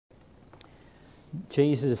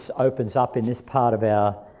Jesus opens up in this part of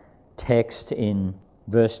our text in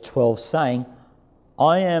verse 12 saying,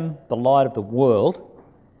 I am the light of the world.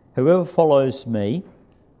 Whoever follows me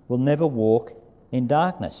will never walk in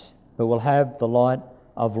darkness, but will have the light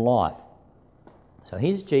of life. So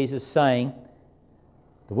here's Jesus saying,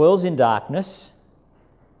 the world's in darkness,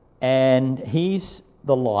 and he's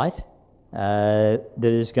the light that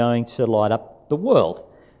is going to light up the world.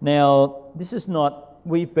 Now, this is not,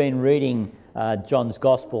 we've been reading John's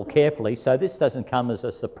Gospel carefully, so this doesn't come as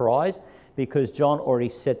a surprise because John already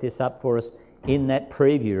set this up for us in that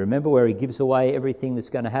preview. Remember where he gives away everything that's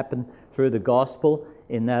going to happen through the Gospel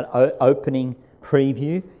in that opening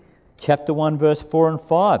preview? Chapter 1, verse 4 and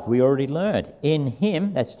 5, we already learned. In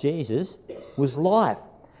him, that's Jesus, was life,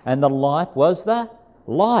 and the life was the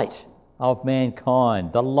light of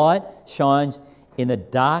mankind. The light shines in the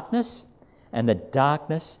darkness, and the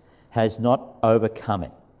darkness has not overcome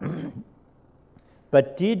it.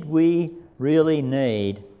 But did we really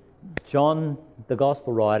need John, the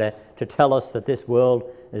Gospel writer, to tell us that this world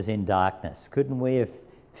is in darkness? Couldn't we have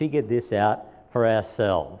figured this out for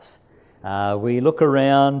ourselves? We look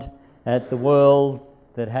around at the world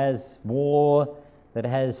that has war, that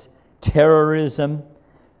has terrorism,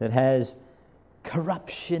 that has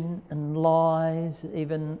corruption and lies,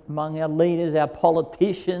 even among our leaders, our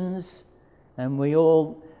politicians, and we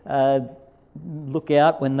all look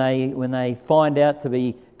out when they find out to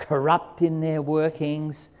be corrupt in their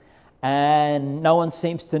workings, and no one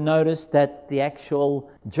seems to notice that the actual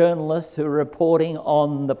journalists who are reporting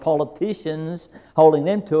on the politicians, holding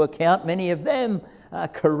them to account, many of them are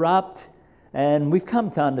corrupt. And we've come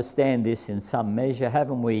to understand this in some measure,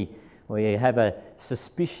 haven't we? We have a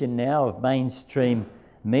suspicion now of mainstream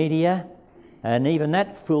media, and even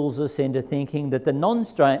that fools us into thinking that the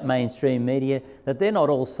non-mainstream media, that they're not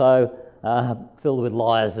also filled with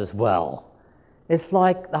liars as well. It's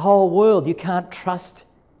like the whole world, you can't trust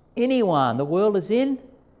anyone. The world is in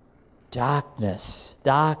darkness,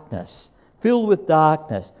 filled with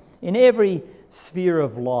darkness. In every sphere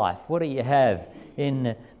of life, what do you have?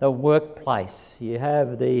 In the workplace, you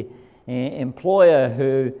have the employer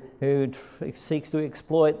who seeks to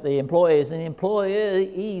exploit the employees, and the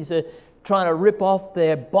employees are trying to rip off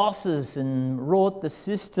their bosses and rot the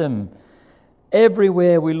system.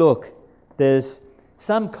 Everywhere we look, there's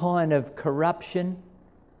some kind of corruption.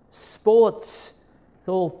 Sports, it's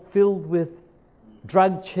all filled with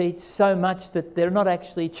drug cheats, so much that they're not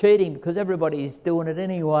actually cheating because everybody's doing it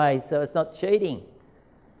anyway, so it's not cheating.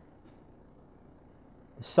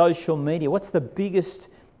 Social media, what's the biggest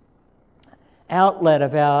outlet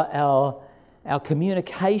of our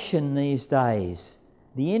communication these days?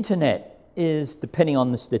 The internet is, depending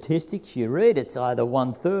on the statistics you read, it's either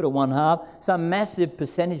 1/3 or 1/2. Some massive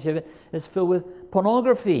percentage of it is filled with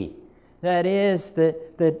pornography. That is,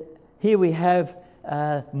 that here we have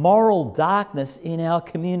moral darkness in our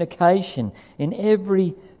communication in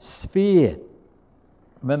every sphere.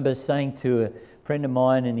 I remember saying to a friend of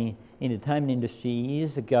mine in the entertainment industry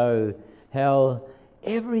years ago how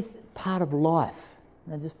every part of life,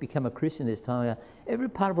 I just become a Christian this time, every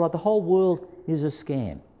part of life, the whole world is a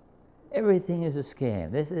scam. Everything is a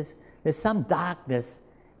scam. There's some darkness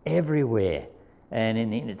everywhere. And in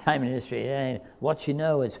the entertainment industry, what you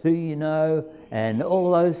know is who you know, and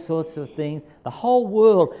all of those sorts of things. The whole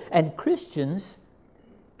world, and Christians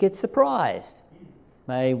get surprised.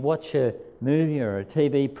 They watch a movie or a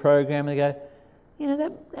TV program and they go, you know,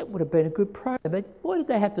 that would have been a good program, but why did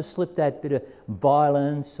they have to slip that bit of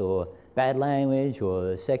violence or bad language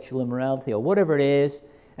or sexual immorality or whatever it is,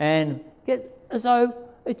 and get as though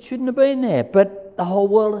it shouldn't have been there? But the whole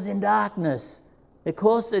world is in darkness. Of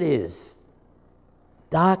course it is.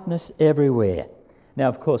 Darkness everywhere. Now,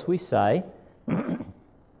 of course, we say,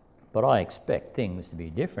 but I expect things to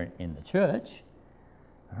be different in the church,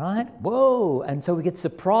 right? Whoa! And so we get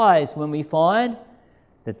surprised when we find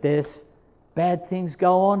that there's bad things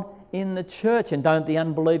go on in the church. And don't the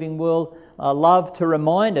unbelieving world love to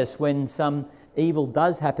remind us when some evil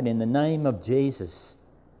does happen in the name of Jesus,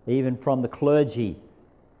 even from the clergy?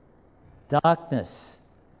 Darkness.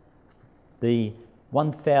 The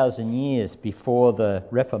 1,000 years before the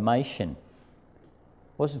Reformation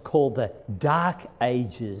wasn't called the Dark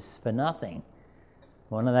Ages for nothing.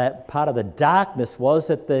 Part of the darkness was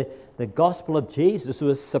that the gospel of Jesus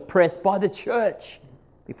was suppressed by the church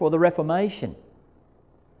before the Reformation.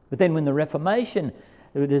 But then when the Reformation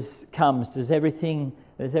comes, does everything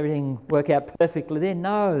work out perfectly then?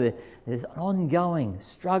 No, there's ongoing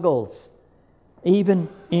struggles, even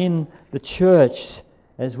in the church,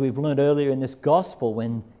 as we've learned earlier in this gospel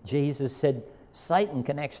when Jesus said Satan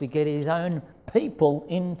can actually get his own people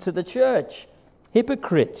into the church.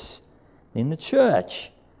 hypocrites in the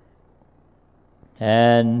church.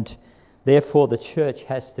 And therefore the church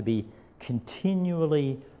has to be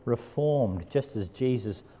continually reformed, just as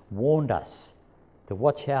Jesus warned us to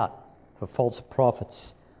watch out for false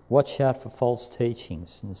prophets, watch out for false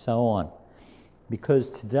teachings, and so on. Because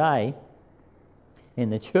today, in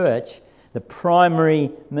the church, the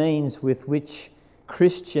primary means with which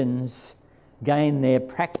Christians gain their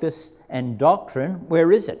practice and doctrine,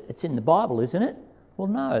 where is it? It's in the Bible, isn't it? Well,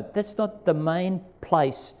 no, that's not the main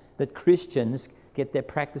place that Christians get their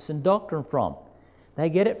practice and doctrine from. They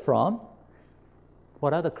get it from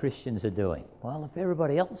what other Christians are doing. Well, if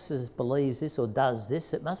everybody else believes this or does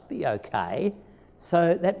this, it must be okay.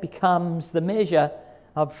 So that becomes the measure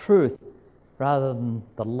of truth rather than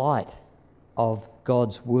the light of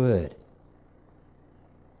God's word.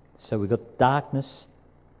 So we've got darkness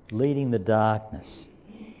leading the darkness.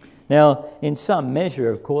 Now, in some measure,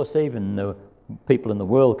 of course, even the people in the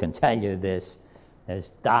world can tell you there's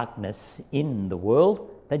darkness in the world.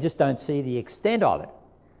 They just don't see the extent of it.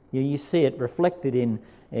 You see it reflected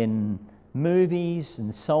in movies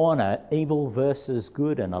and so on, evil versus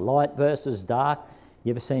good and a light versus dark.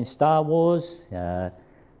 You ever seen Star Wars? I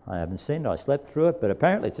haven't seen it, I slept through it, but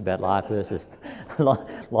apparently it's about light versus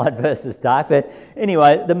dark. But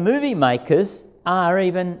anyway, the movie makers are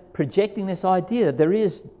even projecting this idea that there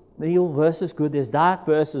is evil versus good, there's dark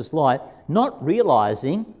versus light, not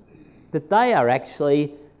realising that they are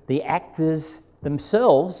actually the actors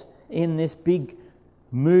themselves in this big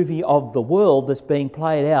movie of the world that's being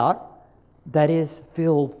played out that is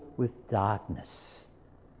filled with darkness.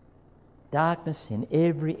 Darkness in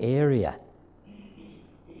every area.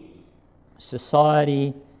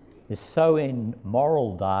 Society is so in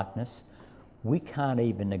moral darkness, we can't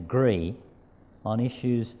even agree on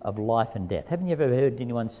issues of life and death. Haven't you ever heard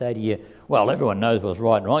anyone say to you, well, everyone knows what's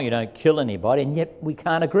right and wrong, you don't kill anybody, and yet we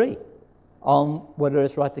can't agree on whether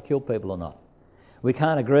it's right to kill people or not. We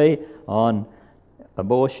can't agree on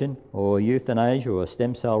abortion or euthanasia or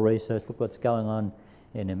stem cell research. Look what's going on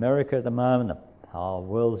in America at the moment. The whole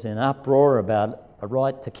world's in uproar about a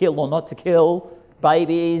right to kill or not to kill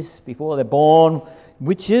babies before they're born.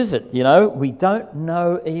 Which is it? You know, we don't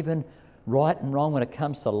know even right and wrong when it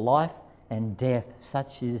comes to life and death.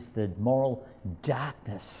 Such is the moral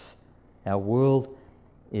darkness our world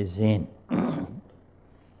is in.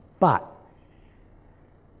 But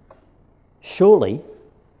surely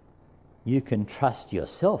you can trust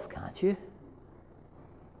yourself, can't you?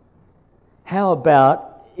 How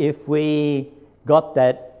about if we got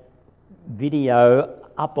that video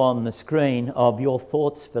up on the screen of your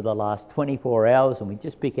thoughts for the last 24 hours and we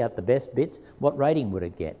just pick out the best bits? What rating would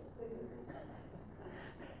it get?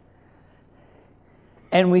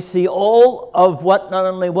 And we see all of what, not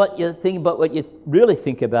only what you think, but what you really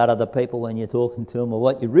think about other people when you're talking to them, or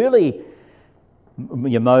what you really,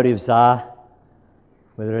 your motives are,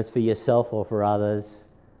 whether it's for yourself or for others.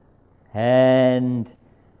 And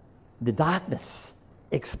the darkness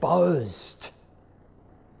exposed.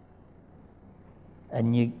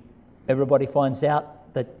 And everybody finds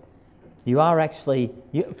out that you are actually,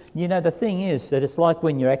 you know, the thing is that it's like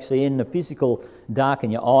when you're actually in the physical dark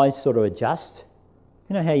and your eyes sort of adjust.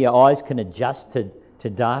 You know how your eyes can adjust to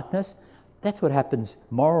darkness? That's what happens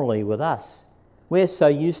morally with us. We're so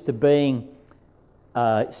used to being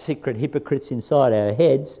secret hypocrites inside our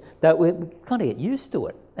heads that we kind of get used to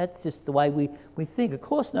it. That's just the way we think. Of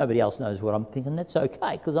course nobody else knows what I'm thinking. That's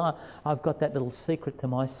okay, because I've got that little secret to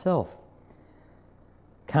myself.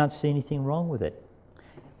 Can't see anything wrong with it.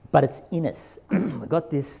 But it's in us. We've got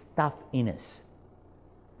this stuff in us.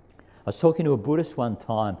 I was talking to a Buddhist one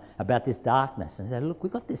time about this darkness and said, look,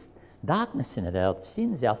 we've got this darkness in it, our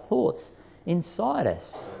sins, our thoughts inside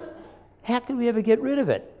us. How can we ever get rid of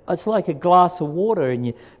it? It's like a glass of water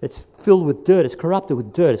and it's filled with dirt, it's corrupted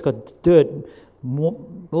with dirt, it's got dirt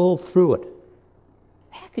all through it.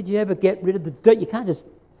 How could you ever get rid of the dirt? You can't just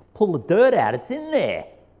pull the dirt out, it's in there.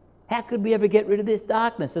 How could we ever get rid of this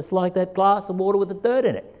darkness? It's like that glass of water with the dirt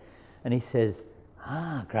in it. And he says,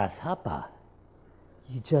 grasshopper,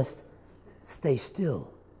 you just stay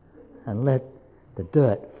still and let the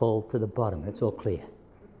dirt fall to the bottom. It's all clear.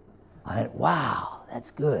 I went, wow, that's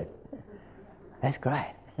good. That's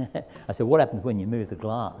great. I said, what happens when you move the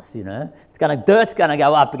glass, you know? Dirt's going to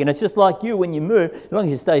go up again. It's just like you when you move, as long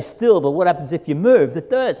as you stay still, but what happens if you move? The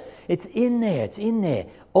dirt, it's in there, it's in there.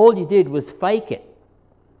 All you did was fake it.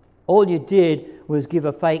 All you did was give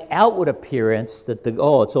a fake outward appearance that,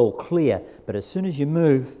 it's all clear. But as soon as you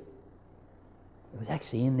move, it was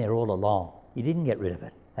actually in there all along. You didn't get rid of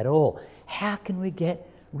it at all. How can we get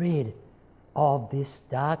rid of this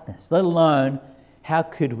darkness? Let alone, how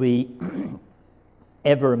could we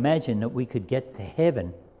ever imagine that we could get to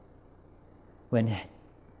heaven when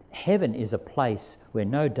heaven is a place where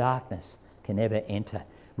no darkness can ever enter.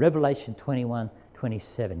 Revelation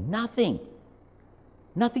 21:27.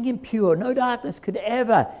 Nothing impure, no darkness could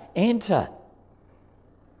ever enter.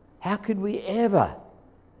 How could we ever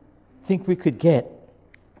think we could get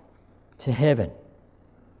to heaven?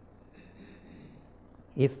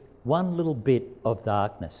 If one little bit of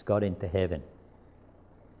darkness got into heaven,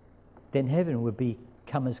 then heaven would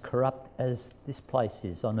become as corrupt as this place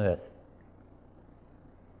is on earth.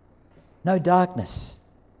 No darkness.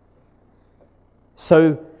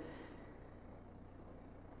 So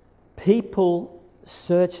people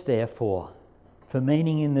search, therefore, for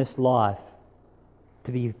meaning in this life,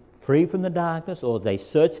 to be free from the darkness, or they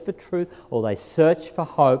search for truth, or they search for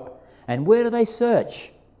hope. And where do they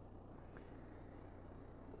search?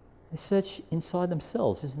 They search inside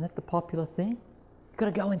themselves. Isn't that the popular thing? You've got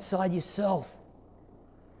to go inside yourself.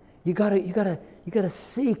 You got to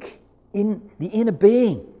seek in the inner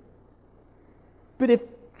being. But if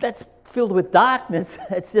that's filled with darkness,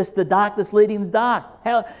 it's just the darkness leading the dark.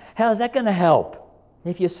 How's that going to help?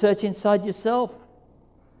 If you search inside yourself,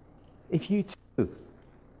 if you too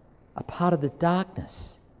are part of the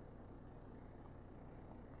darkness.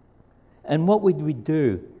 And what would we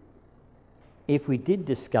do if we did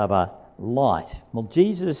discover light? Well,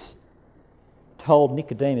 Jesus told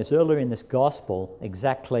Nicodemus earlier in this gospel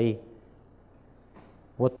exactly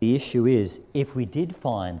what the issue is if we did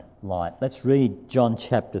find light. Let's read John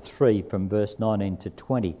chapter 3 from verse 19 to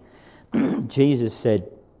 20. Jesus said,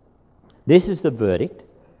 "This is the verdict.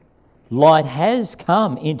 Light has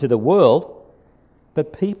come into the world,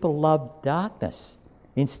 but people loved darkness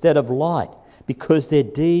instead of light because their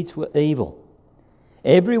deeds were evil.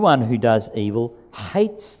 Everyone who does evil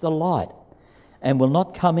hates the light and will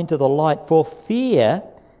not come into the light for fear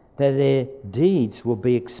that their deeds will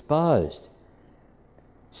be exposed."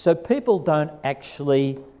 So people don't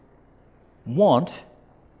actually want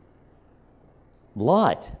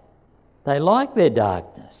light. They like their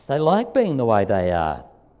darkness. They like being the way they are.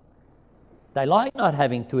 They like not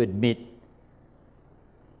having to admit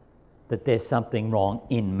that there's something wrong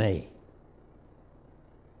in me.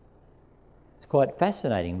 It's quite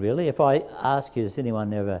fascinating, really. If I ask you, has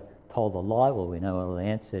anyone ever told a lie? Well, we know what the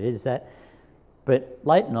answer is that. But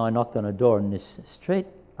Leighton and I knocked on a door in this street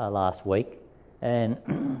last week, and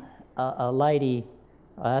a lady,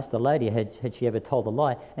 I asked the lady, had she ever told a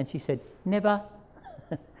lie? And she said, "Never."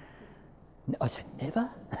 I said, "Never?"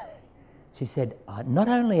 She said, "Not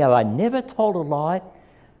only have I never told a lie,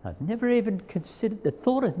 I've never even considered, the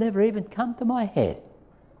thought has never even come to my head."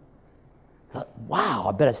 I thought, wow,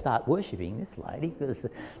 I better start worshipping this lady because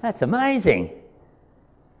that's amazing.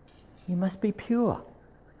 You must be pure.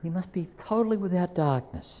 You must be totally without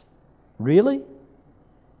darkness. Really?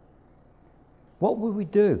 What would we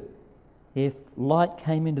do if light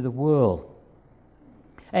came into the world?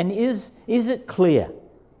 And is it clear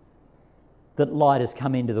that light has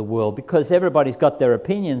come into the world? Because everybody's got their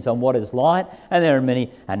opinions on what is light, and there are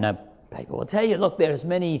many, and people will tell you, look, there's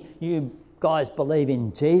many, you guys believe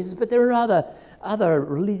in Jesus, but there are other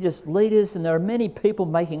religious leaders, and there are many people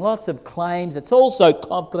making lots of claims. It's all so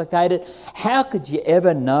complicated. How could you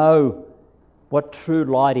ever know what true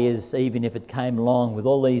light is, even if it came along with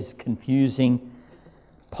all these confusing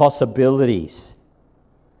possibilities?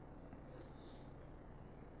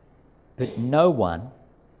 But no one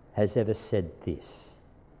has ever said this.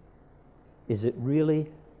 Is it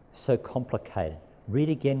really so complicated? Read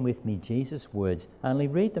again with me Jesus' words. Only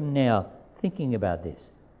read them now, thinking about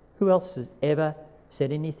this. Who else has ever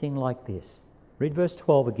said anything like this? Read verse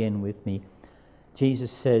 12 again with me.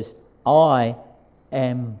 Jesus says, "I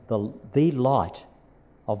am the light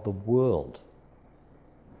of the world.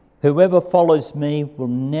 Whoever follows me will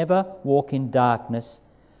never walk in darkness,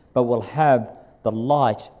 but will have the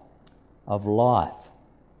light of life."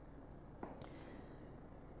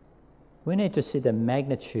 We need to see the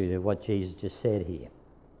magnitude of what Jesus just said here.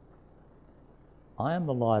 I am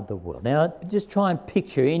the light of the world. Now, just try and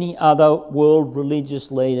picture any other world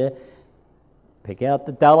religious leader. Pick out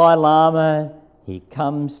the Dalai Lama. He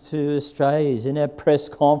comes to Australia. He's in a press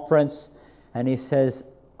conference and he says,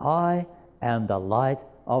 "I am the light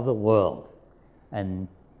of the world." And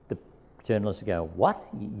the journalists go, "What?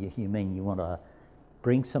 You mean you want to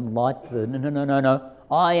bring some light to the..." No.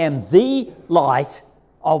 I am the light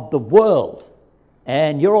of the world.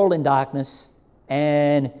 And you're all in darkness.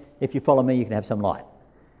 And if you follow me, you can have some light.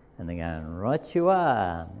 And they're going, "Right you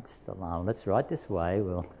are, Mr. Lama. Let's right this way."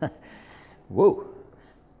 Well, whoa.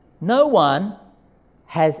 No one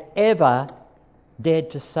has ever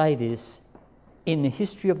dared to say this in the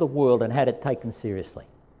history of the world and had it taken seriously.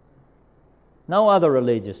 No other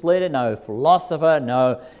religious leader, no philosopher,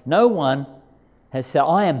 no one has said,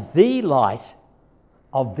 I am the light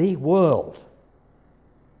of the world,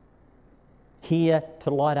 here to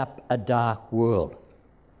light up a dark world.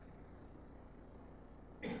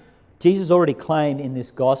 Jesus already claimed in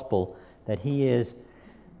this gospel that he is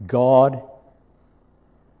God,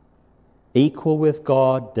 equal with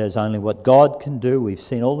God, does only what God can do. We've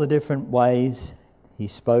seen all the different ways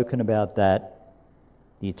he's spoken about that.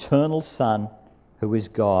 The eternal Son, who is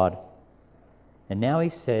God. And now he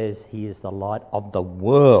says he is the light of the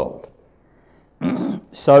world.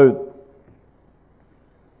 So,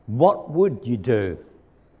 what would you do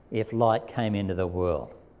if light came into the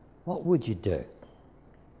world? What would you do?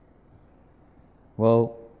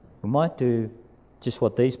 Well, we might do just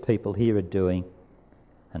what these people here are doing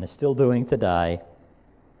and are still doing today.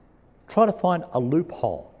 Try to find a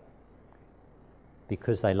loophole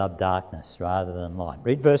because they love darkness rather than light.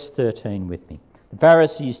 Read verse 13 with me. The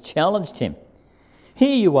Pharisees challenged him.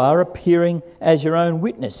 Here you are appearing as your own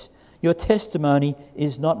witness. Your testimony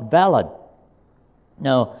is not valid.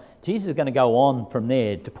 Now, Jesus is going to go on from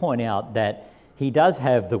there to point out that he does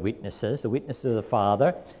have the witnesses of the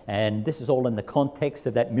Father, and this is all in the context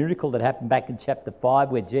of that miracle that happened back in chapter 5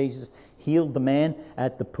 where Jesus healed the man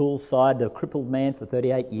at the poolside, the crippled man for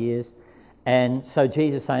 38 years. And so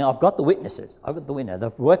Jesus is saying, I've got the witnesses,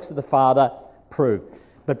 the works of the Father prove.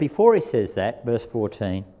 But before he says that, verse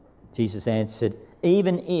 14, Jesus answered,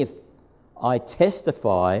 even if I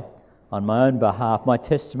testify on my own behalf, my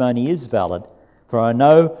testimony is valid, for I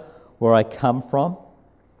know where I come from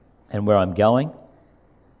and where I'm going,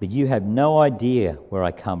 but you have no idea where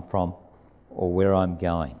I come from or where I'm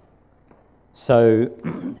going. So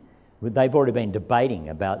they've already been debating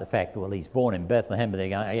about the fact, well, he's born in Bethlehem, but they're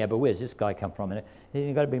going, yeah, but where's this guy come from? And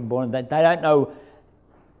he's got to be born. They don't know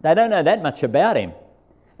that much about him,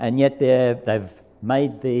 and yet they've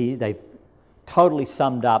totally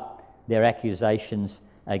summed up their accusations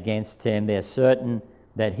against him. They're certain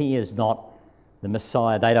that he is not the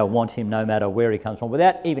Messiah. They don't want him no matter where he comes from,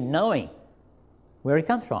 without even knowing where he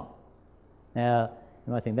comes from. Now,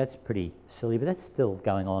 you might think that's pretty silly, but that's still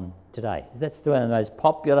going on today. That's still one of the most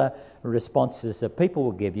popular responses that people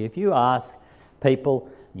will give you. If you ask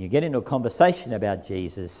people, and you get into a conversation about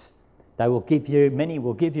Jesus, many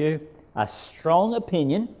will give you a strong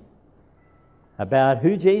opinion about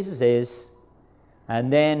who Jesus is,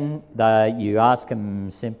 and then you ask them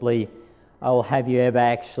simply, oh, have you ever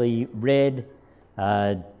actually read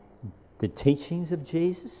the teachings of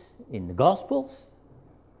Jesus in the Gospels?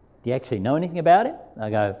 Do you actually know anything about him?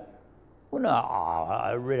 I go, well, no,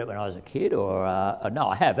 I read it when I was a kid, or no,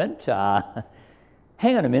 I haven't.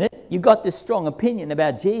 Hang on a minute, you got this strong opinion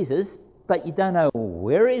about Jesus, but you don't know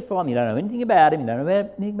where he's from, you don't know anything about him, you don't know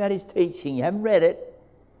anything about his teaching, you haven't read it,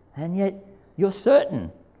 and yet you're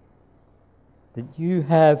certain that you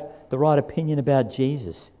have the right opinion about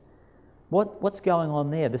Jesus. What's going on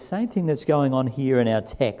there? The same thing that's going on here in our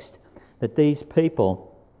text, that these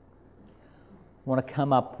people want to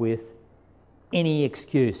come up with any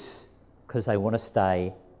excuse because they want to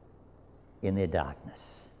stay in their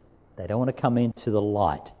darkness. They don't want to come into the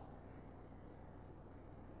light.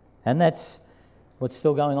 And that's what's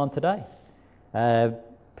still going on today.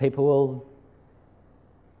 People will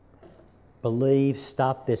believe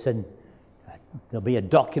stuff. There'll be a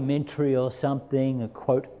documentary or something, a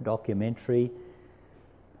quote documentary,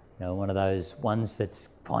 one of those ones that's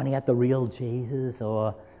finding out the real Jesus,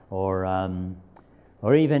 or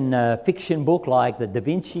even a fiction book like the Da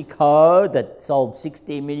Vinci Code that sold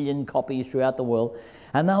 60 million copies throughout the world,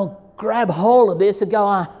 and they'll grab hold of this and go,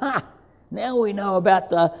 aha, now we know about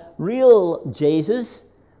the real Jesus,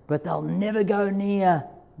 but they'll never go near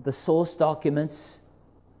the source documents,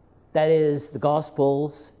 that is, the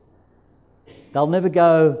Gospels. They'll never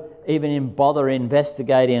go even bother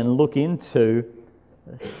investigating and look into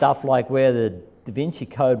stuff like where the Da Vinci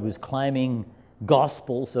Code was claiming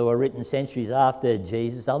Gospels that were written centuries after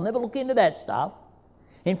Jesus. They'll never look into that stuff.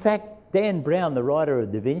 In fact, Dan Brown, the writer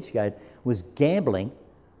of Da Vinci Code, was gambling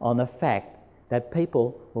on the fact that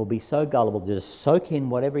people will be so gullible to just soak in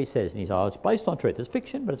whatever he says. And he's it's based on truth. It's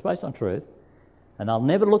fiction, but it's based on truth. And they'll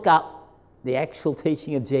never look up the actual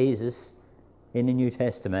teaching of Jesus in the New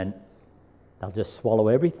Testament. They'll just swallow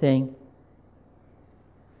everything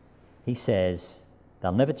he says.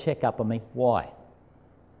 They'll never check up on me. Why?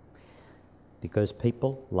 Because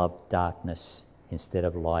people love darkness instead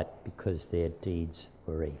of light, because their deeds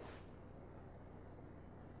were evil.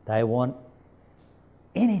 They want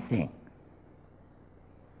anything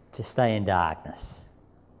to stay in darkness.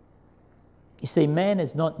 You see, man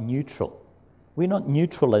is not neutral We're not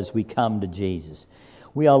neutral as we come to Jesus.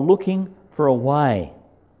 We are looking for a way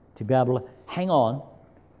to be able to hang on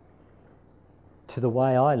to the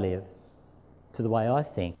way I live, to the way I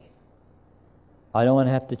think. I don't want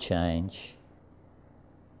to have to change,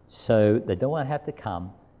 so they don't want to have to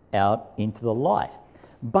come out into the light.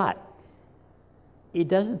 But it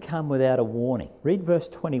doesn't come without a warning. Read verse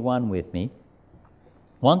 21 with me.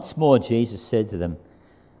 Once more Jesus said to them,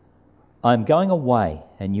 I am going away,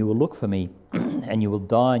 and you will look for me, and you will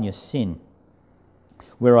die in your sin.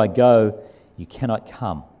 Where I go, you cannot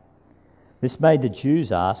come. This made the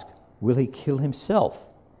Jews ask, will he kill himself?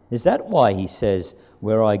 Is that why he says,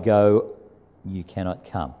 where I go, you cannot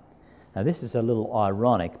come? Now this is a little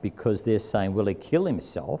ironic because they're saying, will he kill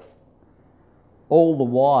himself? All the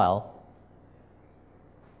while,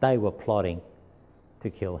 they were plotting to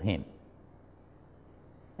kill him.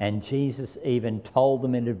 And Jesus even told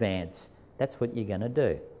them in advance, that's what you're going to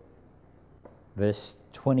do. Verse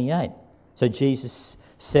 28. So Jesus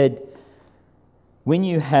said, when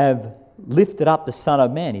you have lifted up the Son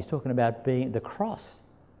of Man, he's talking about being the cross.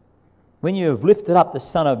 When you have lifted up the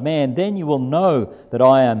Son of Man, then you will know that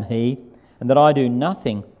I am he, and that I do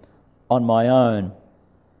nothing on my own,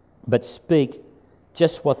 but speak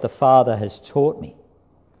just what the Father has taught me.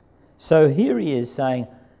 So here he is saying,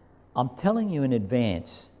 I'm telling you in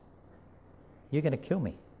advance, you're going to kill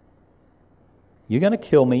me. You're going to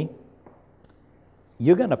kill me.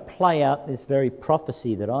 You're going to play out this very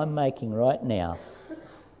prophecy that I'm making right now.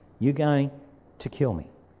 You're going to kill me.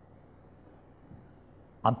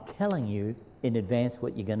 I'm telling you in advance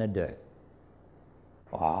what you're going to do.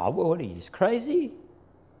 Oh, what are you, just crazy?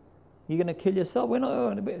 You're going to kill yourself? We're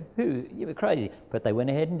not, who? You were crazy. But they went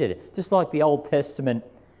ahead and did it. Just like the Old Testament,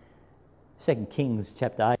 2 Kings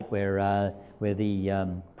chapter 8, where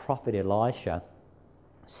the prophet Elisha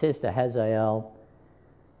says to Hazael,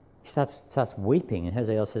 he starts weeping, and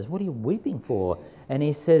Hazael says, what are you weeping for? And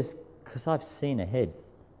he says, because I've seen ahead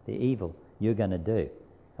the evil you're going to do.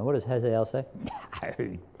 And what does Hazael say?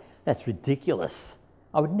 No, that's ridiculous.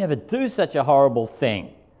 I would never do such a horrible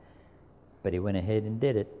thing. But he went ahead and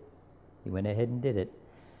did it. He went ahead and did it.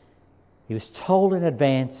 He was told in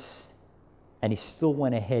advance, and he still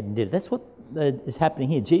went ahead and did it. That's what is happening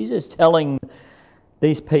here. Jesus is telling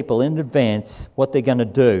these people in advance what they're going to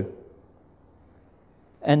do.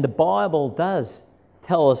 And the Bible does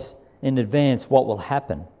tell us in advance what will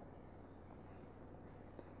happen.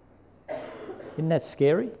 Isn't that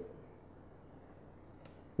scary?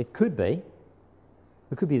 It could be.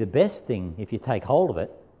 It could be the best thing if you take hold of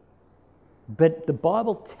it. But the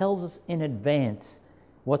Bible tells us in advance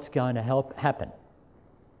what's going to happen.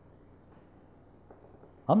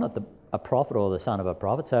 I'm not a prophet or the son of a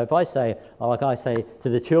prophet, so if I say, like I say to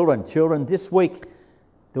the children, this week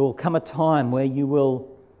there will come a time where you will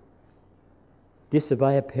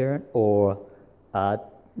disobey a parent or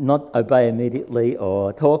not obey immediately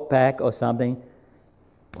or talk back or something.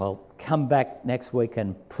 Well, come back next week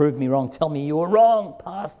and prove me wrong. Tell me you were wrong,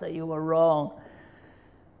 Pastor, you were wrong.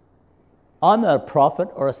 I'm not a prophet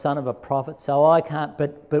or a son of a prophet, so I can't.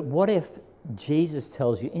 But what if Jesus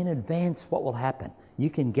tells you in advance what will happen? You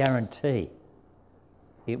can guarantee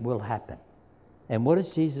it will happen. And what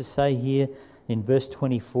does Jesus say here in verse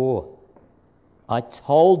 24? I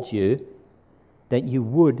told you that you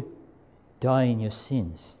would die in your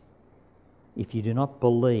sins if you do not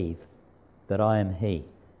believe that I am he.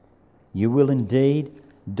 You will indeed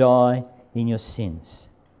die in your sins.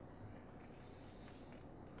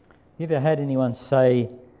 You ever had anyone say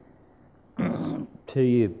to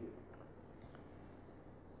you,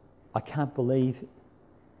 I can't believe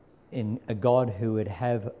in a God who would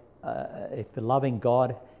have, if a loving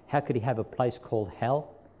God, how could he have a place called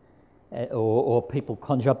hell? Or people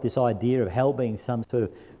conjure up this idea of hell being some sort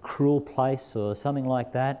of cruel place or something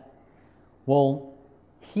like that. Well,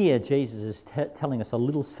 here Jesus is telling us a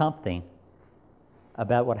little something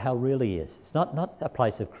about what hell really is. It's not a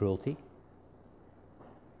place of cruelty.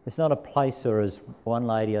 It's not a place, or as one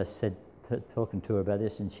lady I said, talking to her about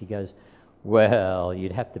this, and she goes, well,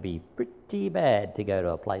 you'd have to be pretty bad to go to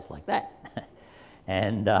a place like that.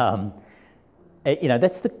 And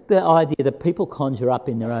that's the idea that people conjure up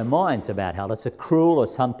in their own minds about hell. It's a cruel or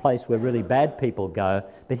some place where really bad people go.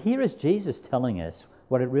 But here is Jesus telling us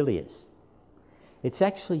what it really is. It's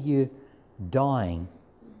actually you dying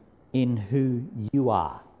in who you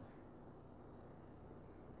are.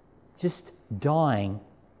 Just dying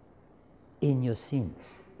in your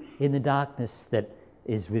sins, in the darkness that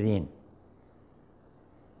is within.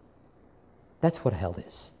 That's what hell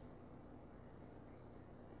is.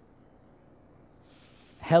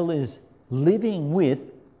 Hell is living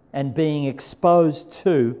with and being exposed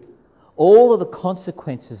to all of the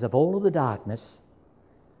consequences of all of the darkness,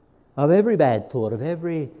 of every bad thought, of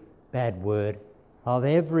every bad word, of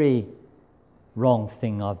every wrong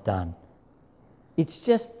thing I've done. It's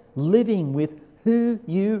just living with who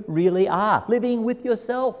you really are, living with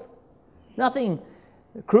yourself. Nothing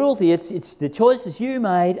cruelty, it's the choices you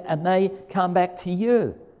made and they come back to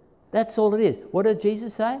you. That's all it is. What did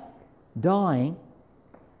Jesus say? Dying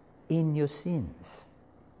in your sins.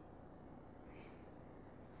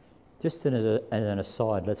 Just as an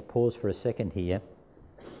aside, let's pause for a second here.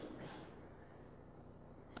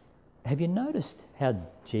 Have you noticed how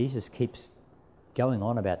Jesus keeps going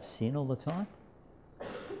on about sin all the time?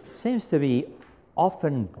 Seems to be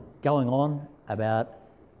often going on about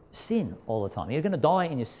sin all the time. You're going to die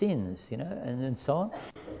in your sins, and so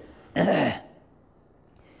on.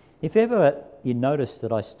 If ever you notice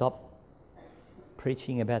that I stop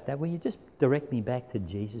preaching about that, will you just direct me back to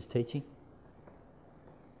Jesus' teaching?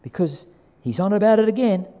 Because he's on about it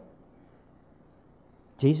again.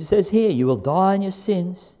 Jesus says here, you will die in your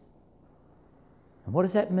sins. And what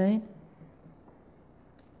does that mean?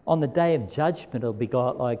 On the day of judgment, it'll be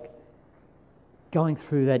like going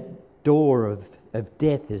through that door of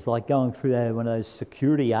death is like going through one of those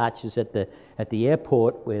security arches at the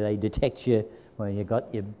airport where they detect you, where you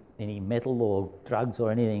got any metal or drugs or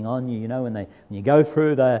anything on you, when you go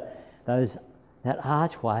through that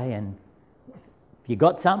archway, and if you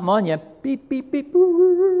got something on you, beep, beep, beep,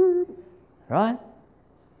 right?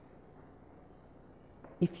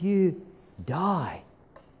 If you die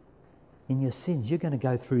in your sins, you're going to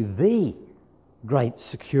go through the great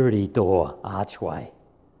security door archway.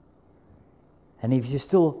 And if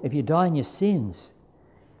you die in your sins,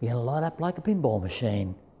 you're going to light up like a pinball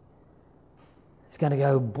machine. It's going to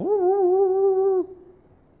go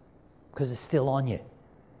because it's still on you.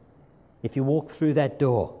 If you walk through that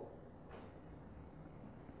door.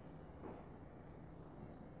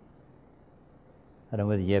 I don't know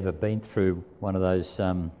whether you've ever been through one of those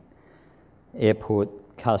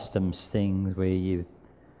airport customs things where you've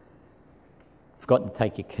forgotten to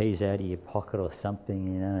take your keys out of your pocket or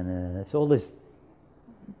something, and it's all this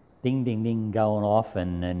ding, ding, ding going off,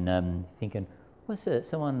 and thinking, what's that?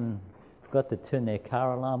 Someone forgot to turn their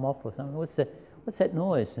car alarm off or something. What's that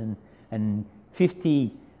noise? And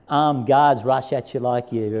 50 armed guards rush at you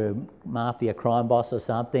like you're a mafia crime boss or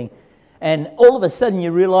something. And all of a sudden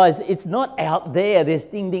you realise it's not out there, there's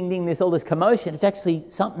ding, ding, ding, there's all this commotion. It's actually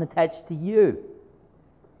something attached to you.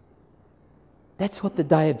 That's what the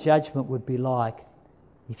day of judgment would be like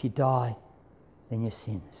if you die in your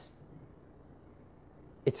sins.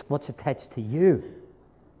 It's what's attached to you.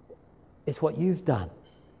 It's what you've done.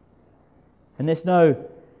 And there's no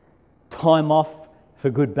time off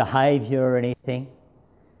for good behaviour or anything.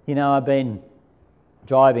 I've been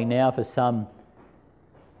driving now for some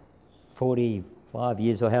 45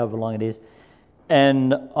 years or however long it is,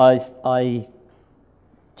 and I so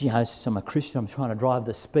I'm a Christian, I'm trying to drive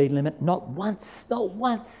the speed limit. Not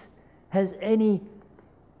once has any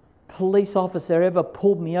police officer ever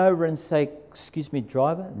pulled me over and say, excuse me,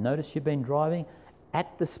 driver, notice you've been driving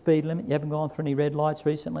at the speed limit. You haven't gone through any red lights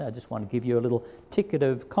recently. I just want to give you a little ticket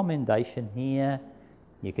of commendation here.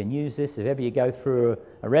 You can use this. If ever you go through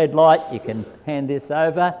a red light, you can hand this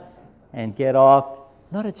over and get off.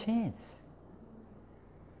 Not a chance.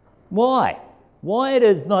 Why? Why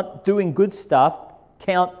does not doing good stuff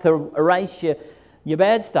count to erase your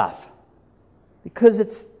bad stuff? Because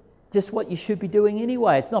it's just what you should be doing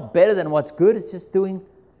anyway. It's not better than what's good. It's just doing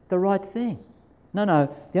the right thing.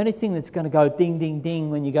 No. The only thing that's going to go ding, ding,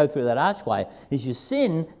 ding when you go through that archway is your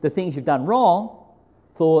sin, the things you've done wrong,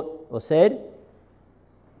 thought or said.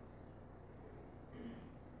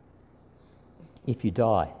 If you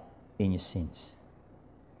die in your sins.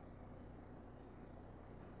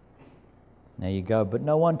 Now you go, but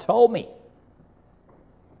no one told me.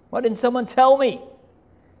 Why didn't someone tell me?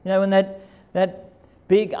 When that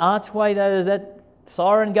big archway, that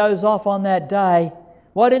siren goes off on that day,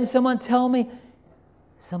 why didn't someone tell me?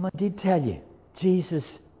 Someone did tell you.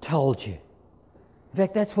 Jesus told you. In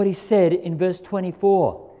fact, that's what he said in verse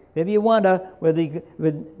 24. If you wonder whether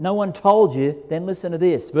no one told you, then listen to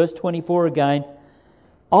this. Verse 24 again.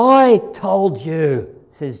 I told you,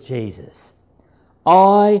 says Jesus.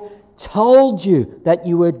 I told you that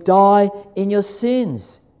you would die in your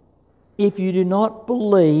sins. If you do not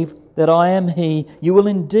believe that I am he, you will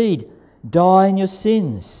indeed die in your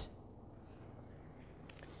sins.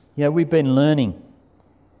 We've been learning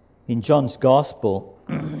in John's Gospel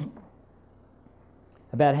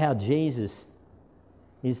about how Jesus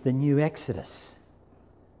is the new Exodus.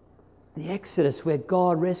 The Exodus where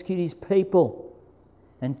God rescued his people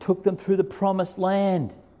and took them through the promised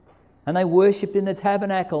land. And they worshipped in the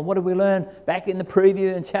tabernacle. What did we learn back in the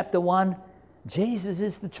preview in chapter 1? Jesus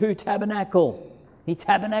is the true tabernacle. He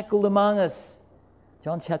tabernacled among us.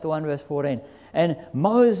 John chapter 1 verse 14. And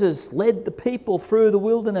Moses led the people through the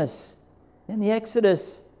wilderness in the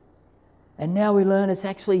Exodus. And now we learn it's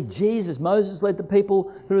actually Jesus. Moses led the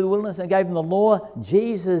people through the wilderness and gave them the law.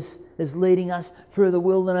 Jesus is leading us through the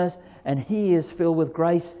wilderness, and he is filled with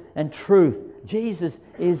grace and truth. Jesus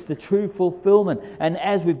is the true fulfillment. And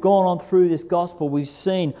as we've gone on through this gospel, we've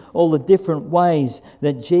seen all the different ways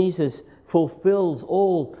that Jesus fulfills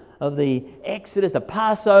all of the Exodus, the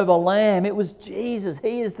Passover lamb. It was Jesus.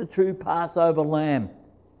 He is the true Passover lamb.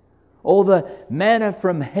 All the manna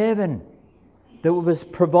from heaven that was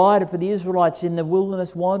provided for the Israelites in the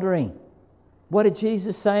wilderness wandering. What did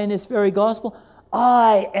Jesus say in this very gospel?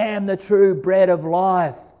 I am the true bread of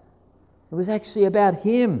life. It was actually about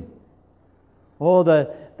him. Or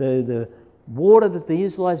the water that the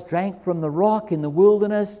Israelites drank from the rock in the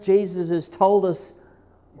wilderness. Jesus has told us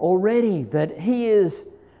already that he is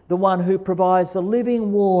the one who provides the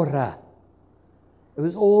living water. It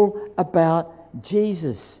was all about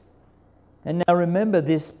Jesus. And now remember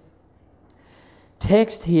this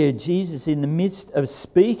text here, Jesus in the midst of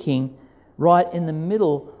speaking, right in the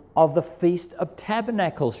middle of the Feast of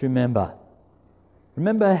Tabernacles, remember.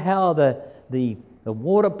 Remember how the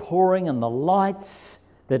water pouring and the lights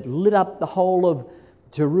that lit up the whole of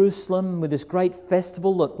Jerusalem with this great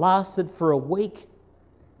festival that lasted for a week.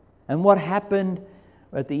 And what happened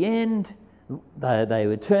at the end? They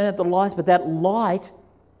would turn out the lights, but that light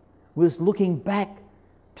was looking back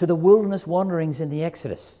to the wilderness wanderings in the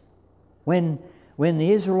Exodus. When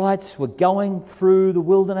the Israelites were going through the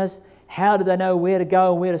wilderness, how did they know where to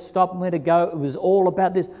go and where to stop and where to go? It was all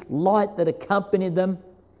about this light that accompanied them.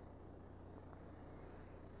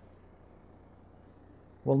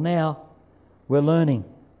 Well, now we're learning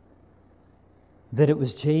that it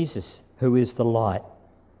was Jesus who is the light.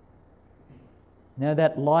 Now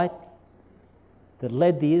that light that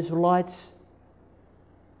led the Israelites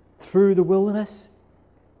through the wilderness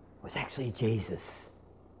was actually Jesus.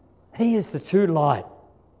 He is the true light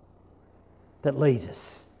that leads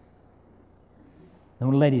us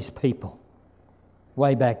and led his people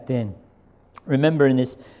way back then. Remember in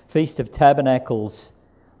this Feast of Tabernacles,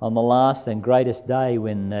 on the last and greatest day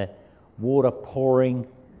when the water pouring,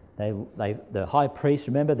 the high priest,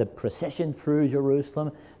 remember the procession through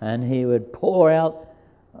Jerusalem, and he would pour out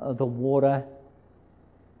the water.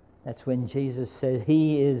 That's when Jesus said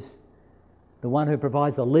he is the one who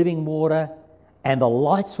provides the living water, and the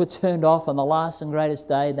lights were turned off on the last and greatest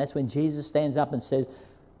day. And that's when Jesus stands up and says,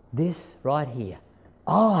 this right here,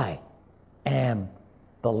 I am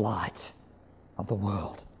the light of the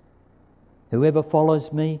world. Whoever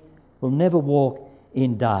follows me will never walk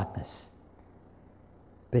in darkness,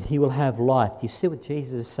 but he will have life. Do you see what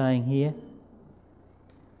Jesus is saying here?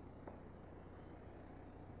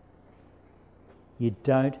 You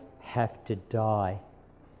don't have to die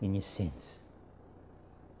in your sins.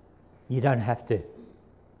 You don't have to.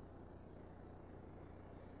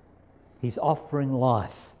 He's offering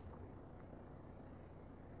life.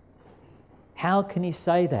 How can he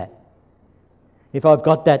say that if I've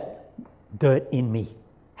got that dirt in me?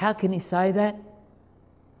 How can he say that?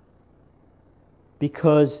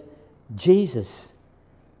 Because Jesus,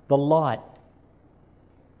 the light,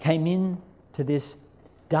 came into this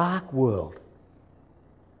dark world.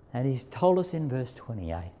 And he's told us in verse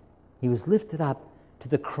 28, he was lifted up to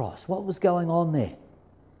the cross. What was going on there?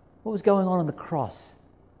 What was going on the cross?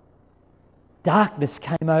 Darkness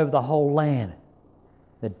came over the whole land.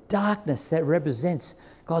 The darkness that represents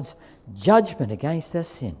God's judgment against our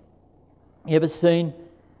sin. You ever seen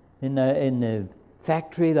in the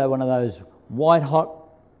factory, though, one of those white hot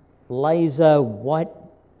laser white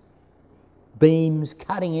beams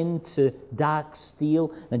cutting into dark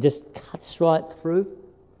steel and just cuts right through?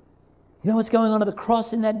 You know what's going on at the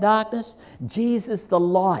cross in that darkness? Jesus, the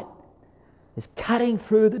light, is cutting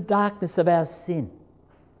through the darkness of our sin,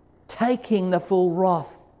 taking the full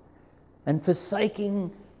wrath and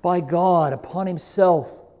forsaking by God upon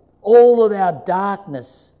himself all of our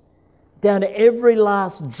darkness, down to every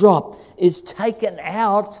last drop, is taken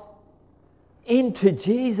out into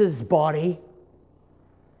Jesus' body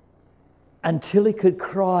until he could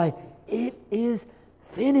cry, "It is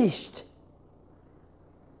finished."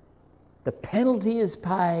 The penalty is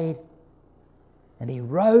paid, and he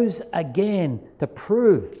rose again to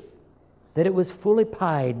prove that it was fully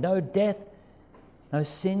paid. No death, no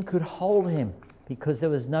sin could hold him because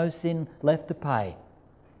there was no sin left to pay.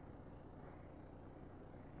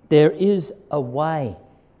 There is a way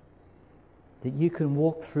that you can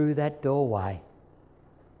walk through that doorway.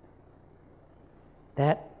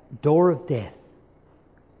 that door of death,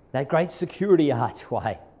 that great security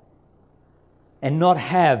archway, and not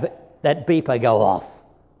have that beeper go off.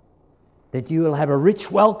 That you will have a rich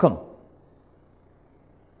welcome.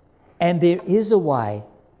 And there is a way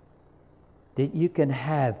that you can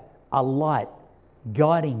have a light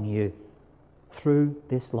guiding you through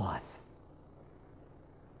this life.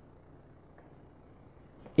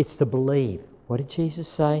 It's to believe. What did Jesus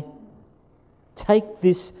say? Take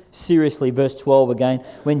this seriously. Verse 12 again.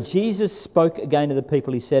 When Jesus spoke again to the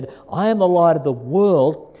people, he said, I am the light of the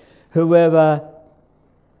world. Whoever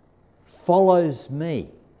follows me.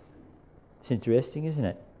 It's interesting, isn't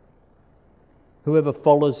it? Whoever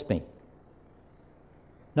follows me.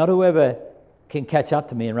 Not whoever can catch up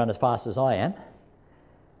to me and run as fast as I am.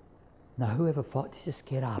 No, whoever follows, just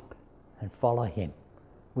get up and follow him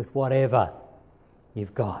with whatever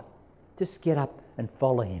you've got. Just get up and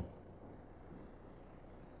follow him.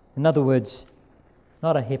 In other words,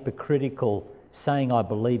 not a hypocritical saying I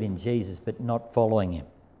believe in Jesus but not following him.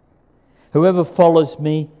 Whoever follows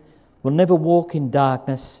me will never walk in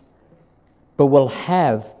darkness but will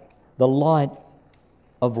have the light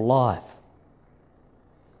of life.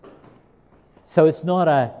 So it's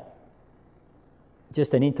not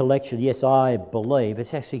just an intellectual, yes, I believe.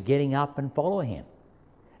 It's actually getting up and following him.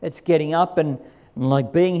 It's getting up and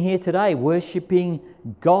like being here today, worshipping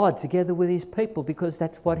God together with his people, because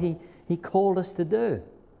that's what he called us to do.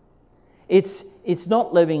 It's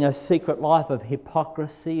not living a secret life of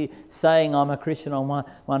hypocrisy, saying I'm a Christian on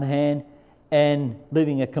one hand and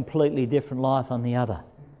living a completely different life on the other.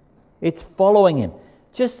 It's following him.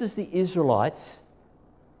 Just as the Israelites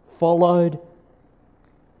followed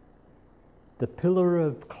the pillar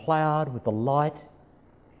of cloud with the light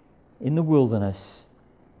in the wilderness,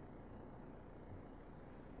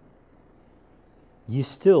 you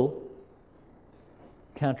still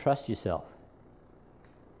can't trust yourself.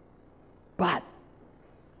 But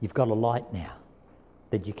you've got a light now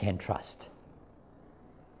that you can trust.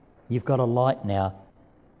 You've got a light now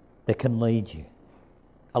that can lead you,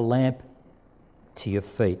 a lamp to your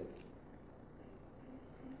feet.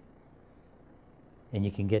 And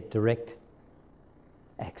you can get direct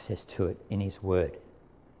access to it in his word.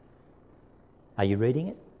 Are you reading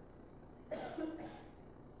it?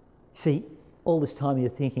 See, all this time you're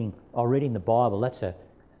thinking, oh, reading the Bible, that's a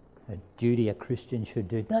duty a Christian should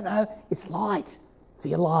do. No, it's light for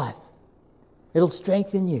your life. It'll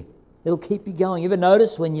strengthen you. It'll keep you going. You ever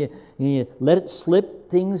notice when you let it slip,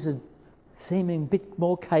 things are seeming a bit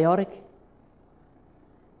more chaotic?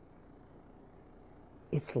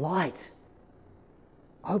 It's light.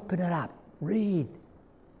 Open it up. Read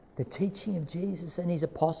the teaching of Jesus and his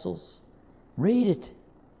apostles. Read it.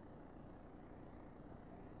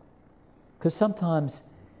 Because sometimes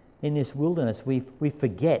in this wilderness we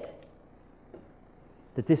forget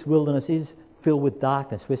that this wilderness is filled with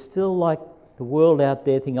darkness. We're still like the world out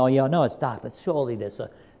there thinking, oh yeah, I know it's dark, but surely there's a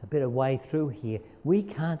bit of way through here. We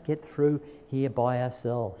can't get through here by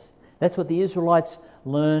ourselves. That's what the Israelites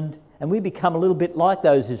learned, and we become a little bit like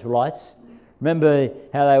those Israelites. Remember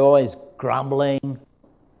how they were always grumbling,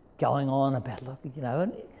 going on about, look,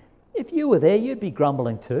 and if you were there, you'd be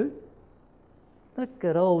grumbling too. Look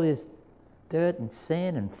at all this dirt and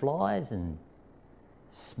sand and flies and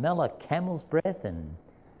smell of camel's breath, and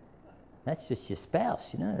that's just your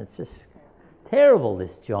spouse, it's just terrible,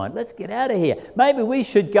 this joint. Let's get out of here. Maybe we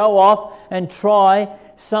should go off and try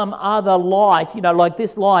some other light, like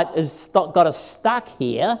this light has got us stuck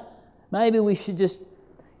here. Maybe we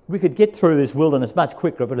could get through this wilderness much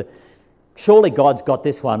quicker, but surely God's got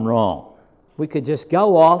this one wrong. We could just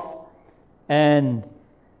go off and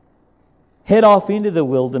head off into the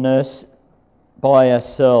wilderness by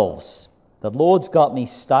ourselves. The Lord's got me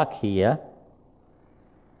stuck here.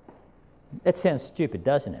 That sounds stupid,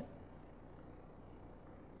 doesn't it?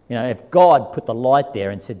 If God put the light there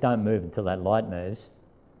and said, don't move until that light moves,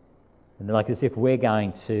 and like as if we're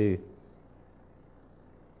going to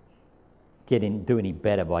do any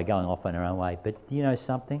better by going off on our own way. But do you know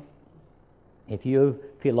something? If you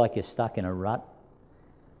feel like you're stuck in a rut,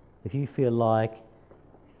 if you feel like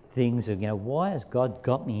things are, why has God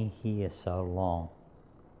got me here so long?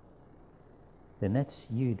 Then that's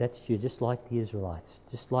you, just like the Israelites.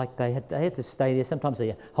 Just like they had to stay there. Sometimes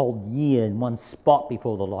they hold year in one spot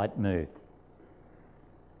before the light moved.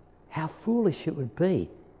 How foolish it would be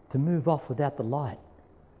to move off without the light.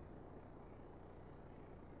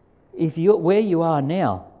 If you're where you are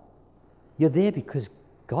now, you're there because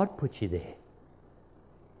God put you there.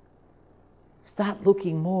 Start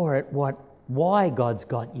looking more at why God's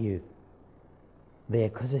got you there,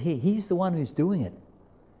 because he's the one who's doing it.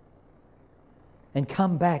 And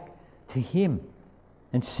come back to him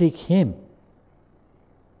and seek Him.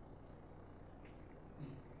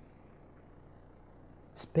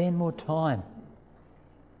 Spend more time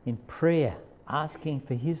in prayer, asking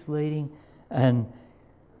for His leading, and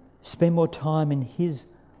spend more time in His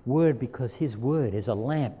Word, because His Word is a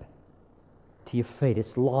lamp to your feet.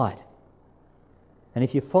 It's light. And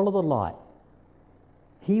if you follow the light,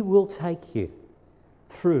 He will take you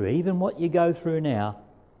through, even what you go through now.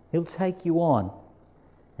 He'll take you on,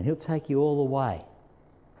 and He'll take you all the way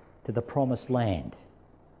to the promised land.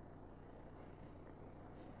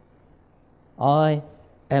 I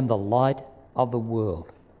am the light of the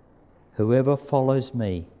world. Whoever follows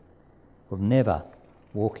me will never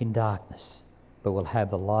walk in darkness, but will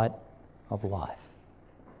have the light of life.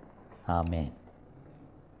 Amen.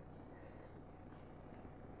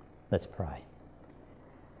 Let's pray.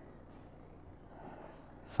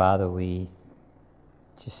 Father, we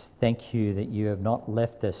just thank You that You have not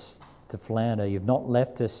left us to flounder. You've not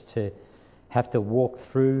left us to have to walk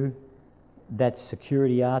through that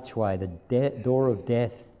security archway, the door of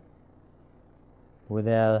death, with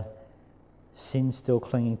our sin still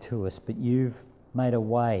clinging to us, but You've made a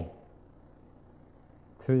way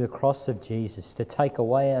through the cross of Jesus to take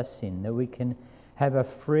away our sin, that we can have a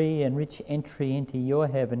free and rich entry into Your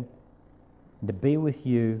heaven, and to be with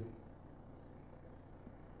You,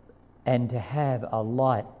 and to have a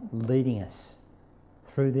light leading us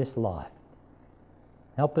through this life.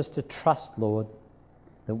 Help us to trust, Lord,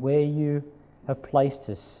 that where You have placed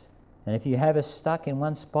us, and if You have us stuck in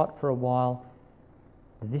one spot for a while,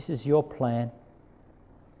 that this is Your plan.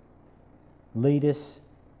 Lead us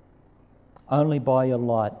only by Your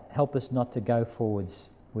light. Help us not to go forwards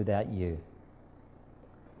without You.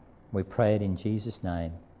 We pray it in Jesus'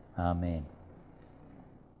 name. Amen.